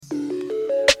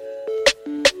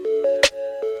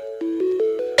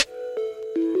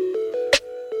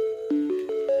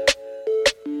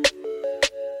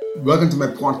Welcome to my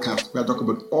podcast where I talk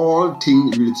about all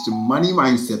things related to money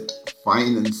mindset,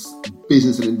 finance,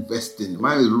 business, and investing.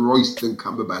 My name is Royston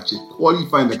Cumberbatch, a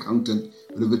qualified accountant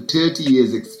with over 30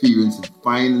 years' experience in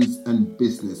finance and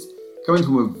business. Coming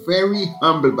from a very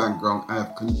humble background, I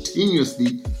have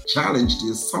continuously challenged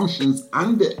the assumptions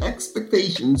and the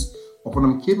expectations of what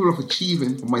I'm capable of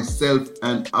achieving for myself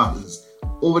and others.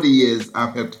 Over the years,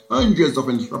 I've helped hundreds of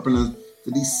entrepreneurs to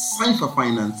decipher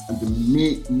finance and to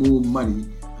make more money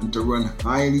and to run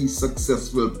highly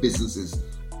successful businesses.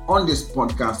 On this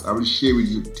podcast, I will share with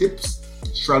you tips,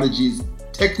 strategies,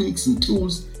 techniques, and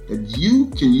tools that you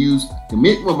can use to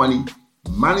make more money,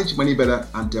 manage money better,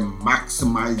 and to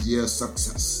maximize your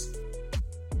success.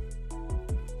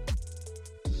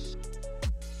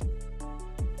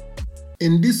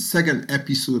 In this second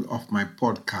episode of my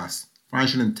podcast,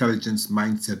 Financial Intelligence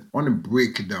Mindset, I want to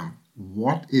break it down.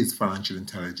 What is financial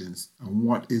intelligence and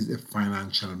what is a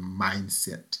financial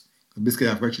mindset? So basically,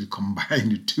 I've actually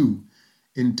combined the two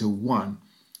into one.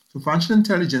 So financial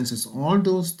intelligence is all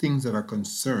those things that are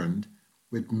concerned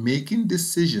with making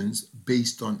decisions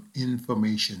based on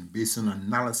information, based on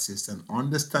analysis and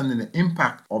understanding the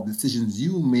impact of decisions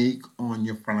you make on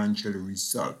your financial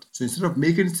result. So instead of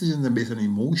making decisions based on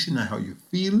emotion and how you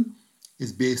feel,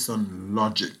 it's based on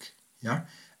logic. Yeah.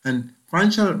 And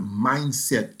financial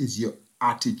mindset is your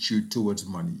attitude towards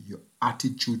money, your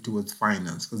attitude towards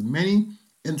finance. Because many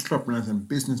entrepreneurs and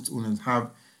business owners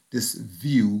have this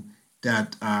view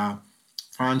that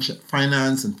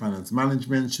finance and finance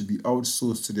management should be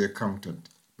outsourced to the accountant.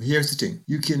 But here's the thing.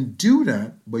 You can do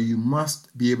that, but you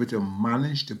must be able to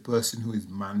manage the person who is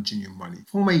managing your money.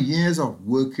 For my years of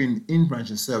working in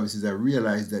financial services, I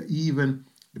realized that even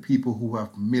the people who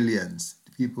have millions,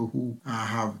 people who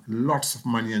have lots of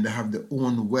money and they have their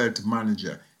own wealth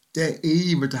manager, they're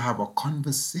able to have a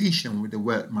conversation with the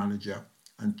wealth manager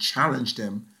and challenge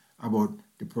them about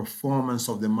the performance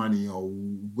of the money or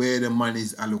where the money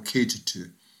is allocated to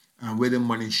and where the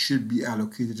money should be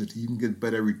allocated to even get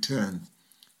better returns,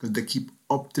 because they keep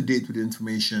up to date with the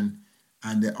information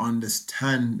and they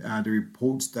understand the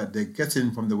reports that they're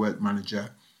getting from the wealth manager,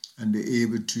 and they're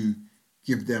able to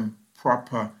give them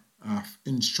proper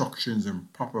instructions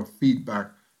and proper feedback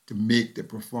to make the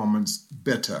performance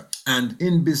better. And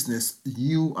in business,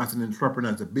 you as an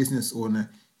entrepreneur, as a business owner,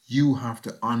 you have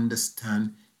to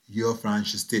understand your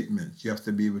financial statements. You have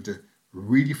to be able to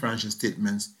read the financial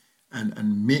statements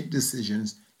and make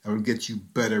decisions that will get you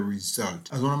better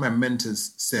results. As one of my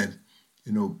mentors said,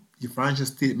 your financial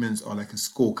statements are like a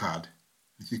scorecard.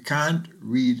 If you can't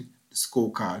read the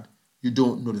scorecard, you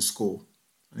don't know the score.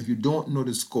 And if you don't know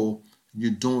the score, you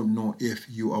don't know if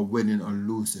you are winning or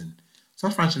losing. So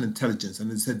that's financial intelligence. And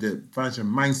as I said, the financial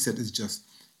mindset is just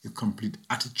your complete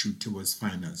attitude towards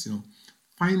finance.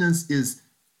 Finance is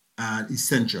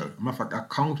essential. As a matter of fact,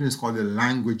 accounting is called the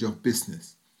language of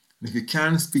business. And if you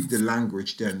can't speak the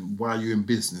language, then why are you in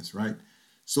business, right?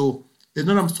 So it's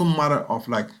not some matter of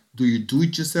like, do you do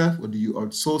it yourself or do you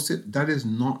outsource it? That is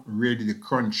not really the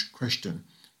crunch question.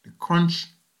 The crunch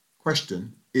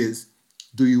question is,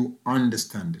 do you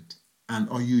understand it? And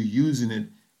are you using it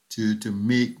to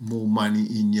make more money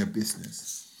in your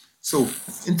business? So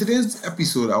in today's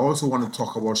episode, I also want to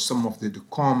talk about some of the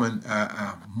common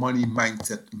money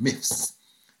mindset myths.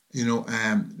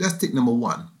 Let's take number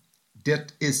one.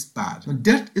 Debt is bad. Now,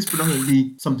 debt is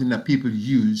predominantly something that people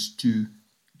use to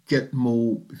get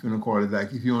more, if you want to call it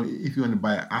like, if you want to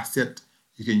buy an asset,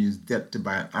 you can use debt to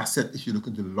buy an asset. If you're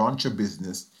looking to launch a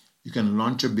business, you can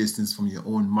launch a business from your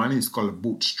own money. It's called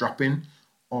bootstrapping.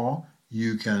 Or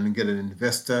you can get an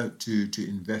investor to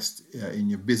invest in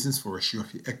your business for a share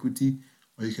of your equity,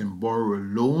 or you can borrow a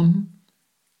loan,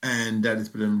 and that is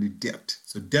predominantly debt.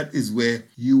 So debt is where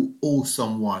you owe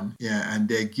someone, and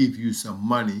they give you some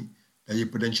money that you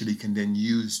potentially can then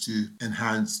use to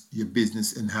enhance your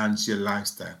business, enhance your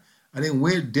lifestyle. I think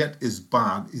where debt is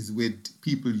bad is where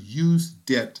people use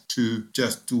debt to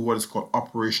just do what is called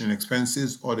operational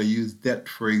expenses, or they use debt,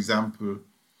 for example,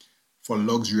 for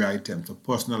luxury items or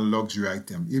personal luxury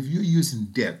items. If you're using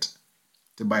debt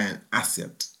to buy an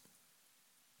asset,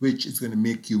 which is going to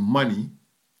make you money,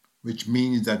 which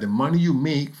means that the money you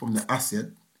make from the asset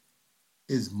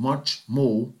is much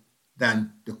more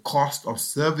than the cost of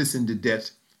servicing the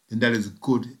debt, then that is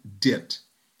good debt.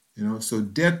 So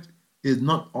debt is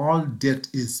not all debt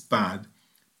is bad,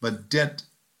 but debt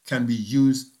can be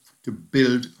used to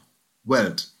build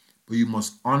wealth. But you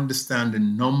must understand the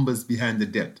numbers behind the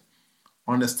debt.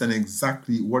 Understand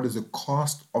exactly what is the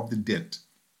cost of the debt,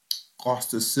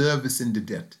 cost of servicing the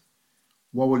debt.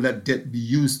 What will that debt be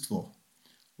used for?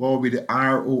 What will be the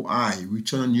ROI,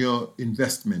 return on your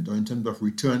investment, or in terms of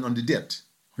return on the debt?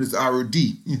 This ROD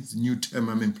is a new term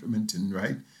I'm implementing,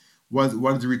 right? What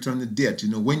is the return on the debt?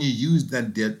 When you use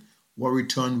that debt, what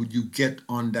return would you get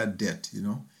on that debt?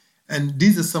 And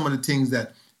these are some of the things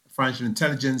that financial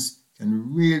intelligence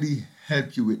can really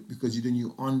help you with, because then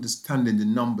you're understanding the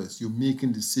numbers. You're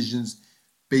making decisions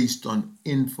based on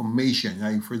information.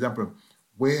 Like, for example,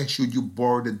 where should you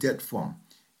borrow the debt from?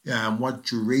 What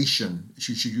duration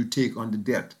should you take on the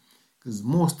debt? Because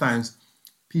most times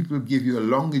people give you a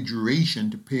longer duration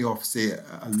to pay off, say,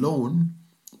 a loan,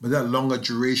 but that longer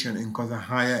duration incurs a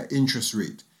higher interest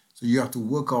rate. So you have to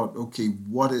work out, okay,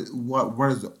 what is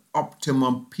the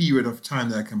optimum period of time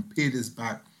that I can pay this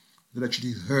back without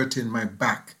actually hurting my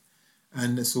back.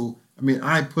 And so,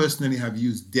 I personally have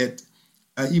used debt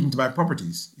even to buy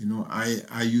properties.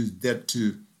 I use debt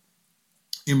to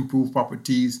improve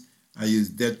properties. I use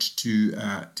debt to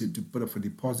put up a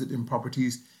deposit in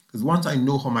properties, because once I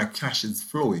know how my cash is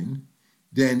flowing,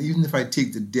 then even if I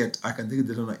take the debt, I can take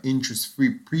the debt on an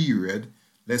interest-free period.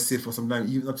 Let's say for some time,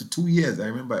 even up to 2 years. I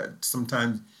remember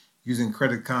sometimes using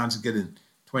credit cards, getting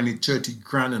 20, 30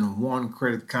 grand on one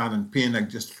credit card and paying like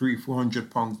just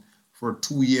 £300-400 for a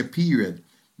 2-year period.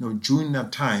 During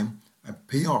that time, I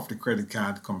pay off the credit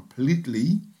card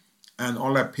completely, and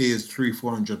all I pay is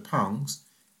 £300-400,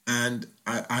 and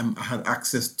I had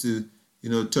access to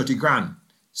 30 grand.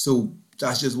 So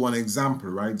that's just one example,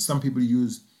 right? Some people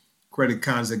use credit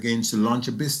cards again to launch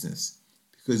a business,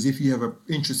 because if you have an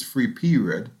interest-free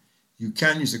period, you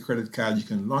can use a credit card, you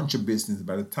can launch a business.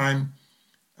 By the time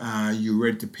you're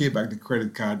ready to pay back the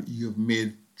credit card, you've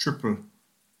made triple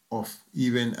of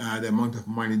even the amount of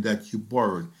money that you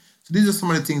borrowed. So these are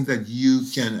some of the things that you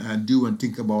can do and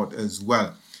think about as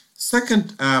well.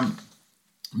 Second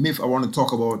myth I want to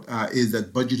talk about is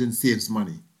that budgeting saves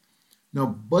money.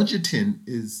 Now, budgeting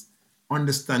is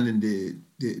understanding the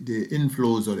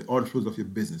inflows or the outflows of your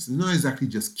business. It's not exactly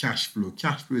just cash flow.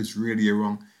 Cash flow is really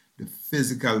around the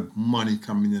physical money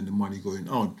coming in and the money going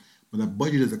out. But a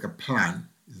budget is like a plan.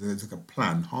 It's like a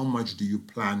plan. How much do you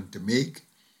plan to make?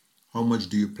 How much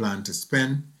do you plan to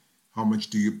spend? How much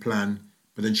do you plan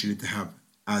potentially to have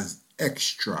as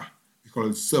extra? We call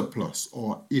it surplus.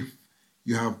 Or if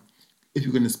you're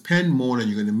going to spend more than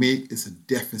you're going to make, it's a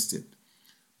deficit.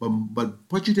 But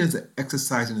budgeting as an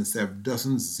exercise in itself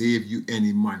doesn't save you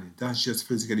any money. That's just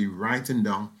physically writing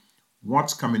down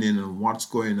what's coming in and what's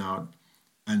going out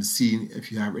and seeing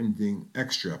if you have anything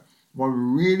extra. What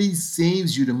really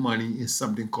saves you the money is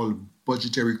something called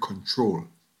budgetary control.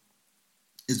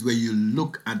 Is where you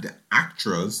look at the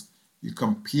actuals, you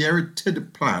compare it to the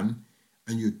plan,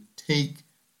 and you take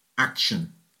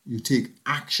action. You take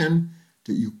action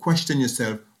you question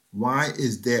yourself, why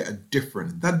is there a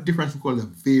difference? That difference we call a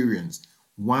variance.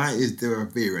 Why is there a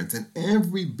variance? And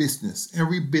every business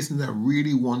that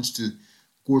really wants to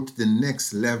go to the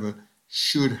next level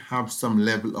should have some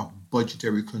level of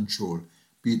budgetary control,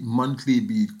 be it monthly,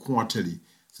 be it quarterly.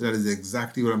 So that is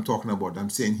exactly what I'm talking about. I'm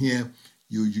saying here,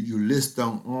 you list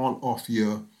down all of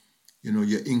your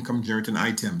income generating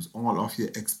items, all of your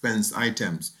expense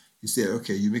items. You say,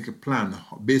 okay, you make a plan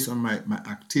based on my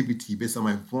activity, based on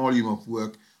my volume of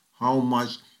work. How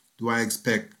much do I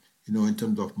expect, in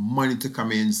terms of money to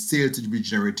come in, sales to be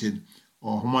generated,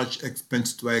 or how much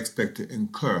expense do I expect to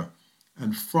incur?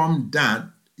 And from that,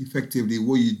 effectively,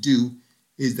 what you do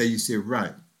is that you say,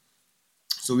 right,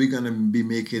 so we're going to be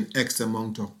making X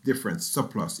amount of difference,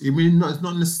 surplus. It's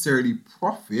not necessarily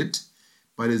profit,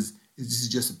 but this is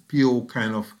just a pure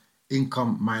kind of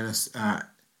income minus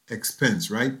expense,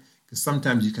 right? Because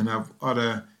sometimes you can have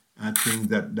other things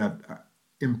that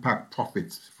impact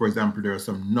profits. For example, there are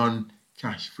some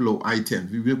non-cash flow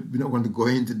items. We're not going to go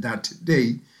into that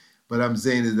today, but I'm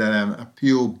saying is that a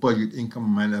pure budget income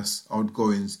minus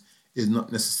outgoings is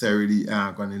not necessarily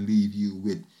going to leave you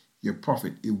with your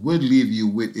profit. It will leave you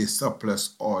with a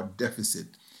surplus or deficit.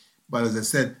 But as I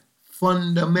said,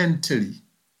 fundamentally,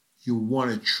 you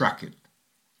want to track it.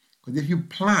 Because if you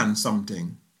plan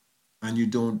something and you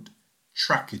don't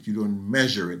track it, you don't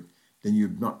measure it, then you're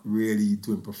not really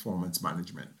doing performance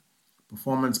management.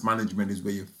 Performance management is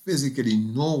where you physically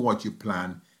know what you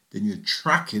plan, then you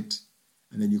track it,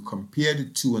 and then you compare the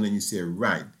two, and then you say,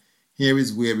 right, here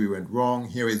is where we went wrong,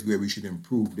 here is where we should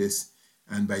improve this.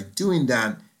 And by doing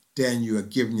that, then you are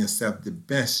giving yourself the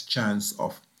best chance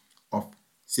of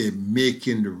say,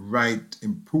 making the right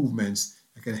improvements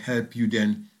that can help you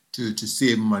then to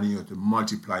save money or to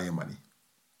multiply your money.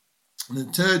 And the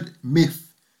third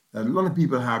myth that a lot of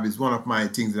people have is one of my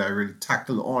things that I really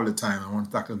tackle all the time. I want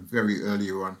to tackle very early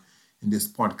on in this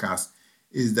podcast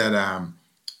is that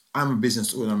I'm a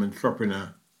business owner, I'm an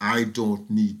entrepreneur, I don't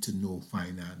need to know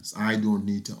finance. I don't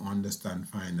need to understand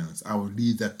finance. I will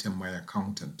leave that to my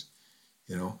accountant.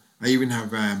 I even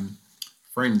have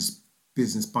friends,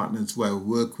 business partners who I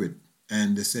work with,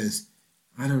 and they says,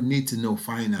 I don't need to know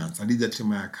finance. I leave that to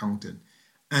my accountant.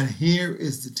 And here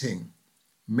is the thing.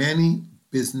 Many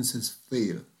businesses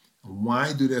fail. And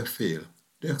why do they fail?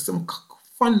 There are some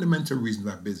fundamental reasons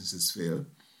why businesses fail.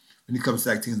 When it comes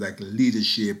to things like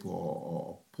leadership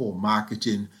or poor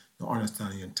marketing, not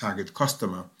understanding your target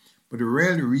customer. But the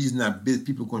real reason that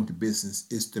people go into business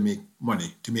is to make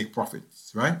money, to make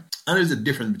profits, right? And there's a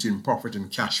difference between profit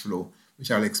and cash flow,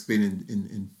 which I'll explain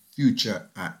in future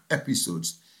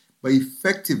episodes. But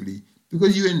effectively,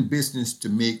 because you're in business to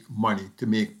make money, to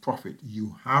make profit,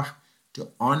 you have to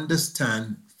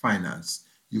understand finance.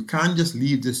 You can't just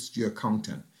leave this to your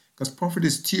accountant, because profit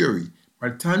is theory. By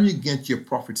the time you get your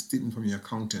profit statement from your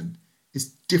accountant,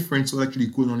 it's different to what actually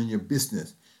going on in your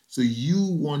business. So you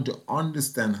want to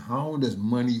understand, how does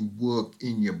money work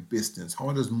in your business?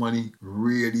 How does money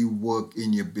really work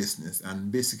in your business?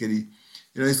 And basically,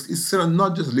 it's sort of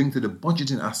not just linked to the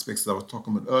budgeting aspects that I was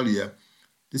talking about earlier.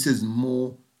 This is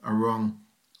more around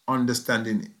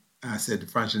understanding, I said, the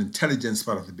financial intelligence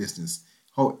part of the business.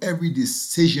 How every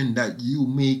decision that you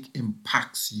make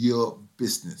impacts your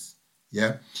business.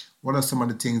 Yeah. What are some of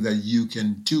the things that you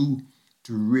can do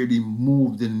to really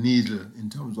move the needle in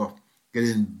terms of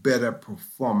getting better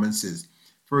performances?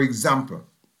 For example,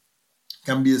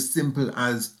 can be as simple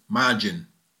as margin.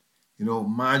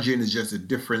 Margin is just a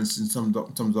difference in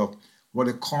terms of what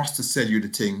it costs to sell you the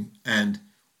thing and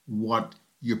what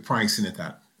you're pricing it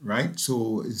at, right?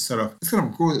 So it's kind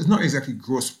of gross. It's not exactly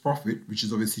gross profit, which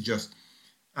is obviously just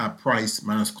price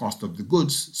minus cost of the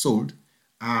goods sold,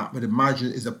 but the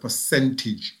margin is a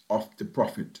percentage of the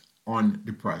profit on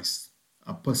the price,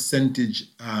 a percentage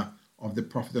of the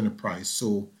profit on the price.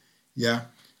 So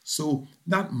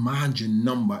that margin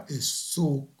number is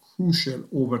so crucial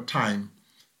over time,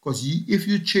 because if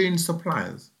you change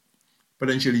suppliers,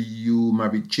 potentially you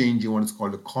might be changing what is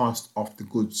called the cost of the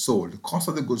goods sold. The cost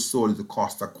of the goods sold is the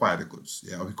cost to acquire the goods.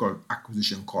 We call it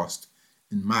acquisition cost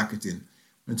in marketing.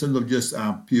 In terms of just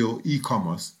pure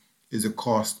e-commerce, is the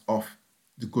cost of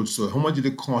the goods sold. How much did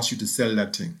it cost you to sell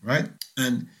that thing, right?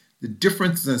 And the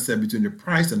difference, as I said, between the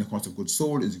price and the cost of goods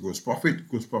sold is gross profit.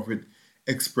 Gross profit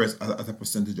expressed as a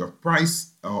percentage of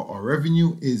price or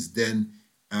revenue is then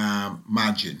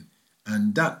margin.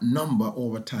 And that number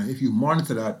over time, if you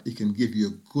monitor that, it can give you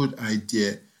a good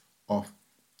idea of,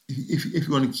 if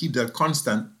you want to keep that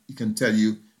constant, it can tell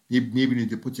you maybe you need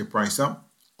to put your price up,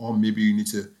 or maybe you need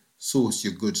to source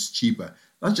your goods cheaper.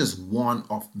 That's just one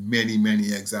of many,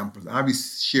 many examples. I'll be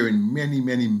sharing many,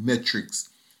 many metrics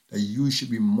that you should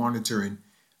be monitoring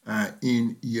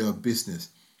in your business.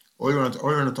 Or you want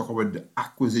to talk about the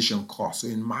acquisition cost. So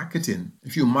in marketing,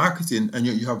 if you're marketing and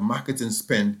you have marketing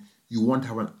spend, you want to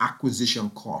have an acquisition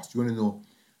cost. You want to know,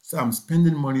 so I'm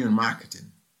spending money on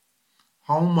marketing.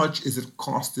 How much is it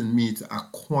costing me to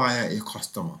acquire a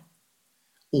customer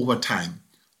over time?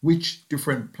 Which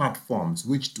different platforms,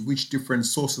 which different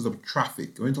sources of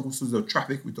traffic? When we talk about sources of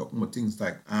traffic, we're talking about things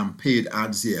like paid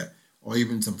ads here, or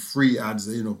even some free ads,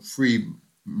 free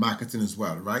marketing as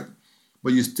well, right?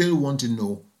 But you still want to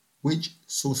know which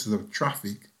sources of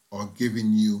traffic are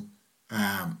giving you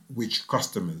which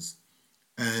customers.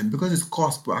 And because it's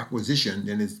cost per acquisition,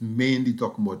 then it's mainly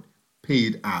talking about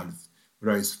paid ads,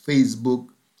 whether it's Facebook,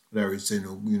 whether it's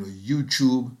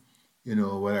YouTube,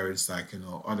 whether it's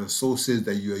other sources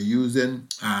that you are using.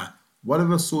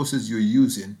 Whatever sources you're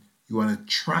using, you want to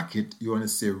track it. You want to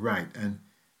say, right, and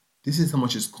this is how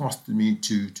much it's costing me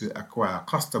to acquire a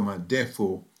customer.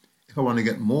 Therefore, if I want to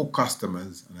get more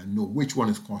customers and I know which one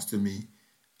is costing me,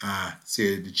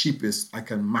 say the cheapest, I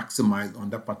can maximize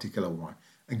on that particular one.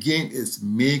 Again, it's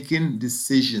making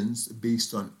decisions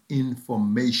based on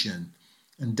information.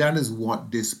 And that is what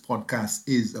this podcast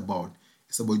is about.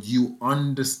 It's about you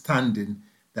understanding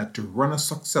that to run a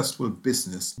successful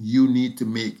business, you need to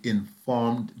make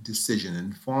informed decision.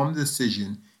 Informed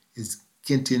decision is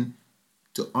getting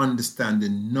to understand the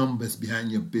numbers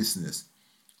behind your business.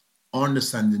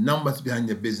 Understand the numbers behind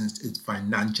your business is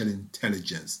financial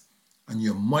intelligence. And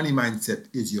your money mindset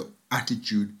is your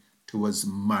attitude towards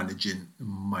managing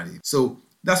money. So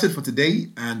that's it for today,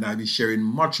 and I'll be sharing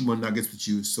much more nuggets with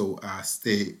you, so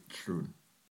stay tuned.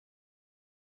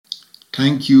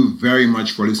 Thank you very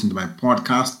much for listening to my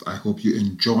podcast. I hope you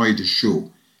enjoyed the show.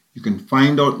 You can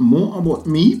find out more about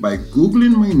me by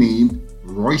Googling my name,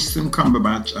 Royston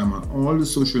Cumberbatch. I'm on all the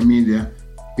social media,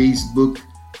 Facebook,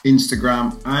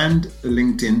 Instagram, and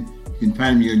LinkedIn. You can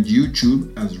find me on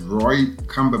YouTube as Roy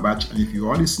Cumberbatch. And if you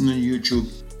are listening on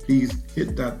YouTube, please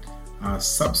hit that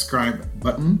subscribe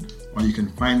button, or you can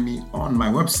find me on my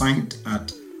website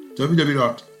at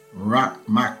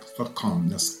www.racmacs.com.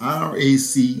 That's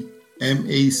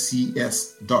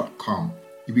RACMACS.com.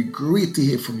 It'd be great to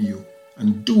hear from you,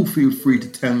 and do feel free to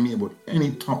tell me about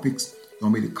any topics you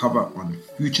want me to cover on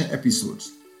future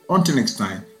episodes. Until next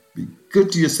time, be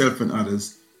good to yourself and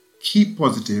others, keep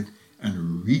positive,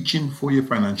 and reaching for your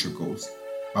financial goals.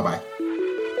 Bye-bye.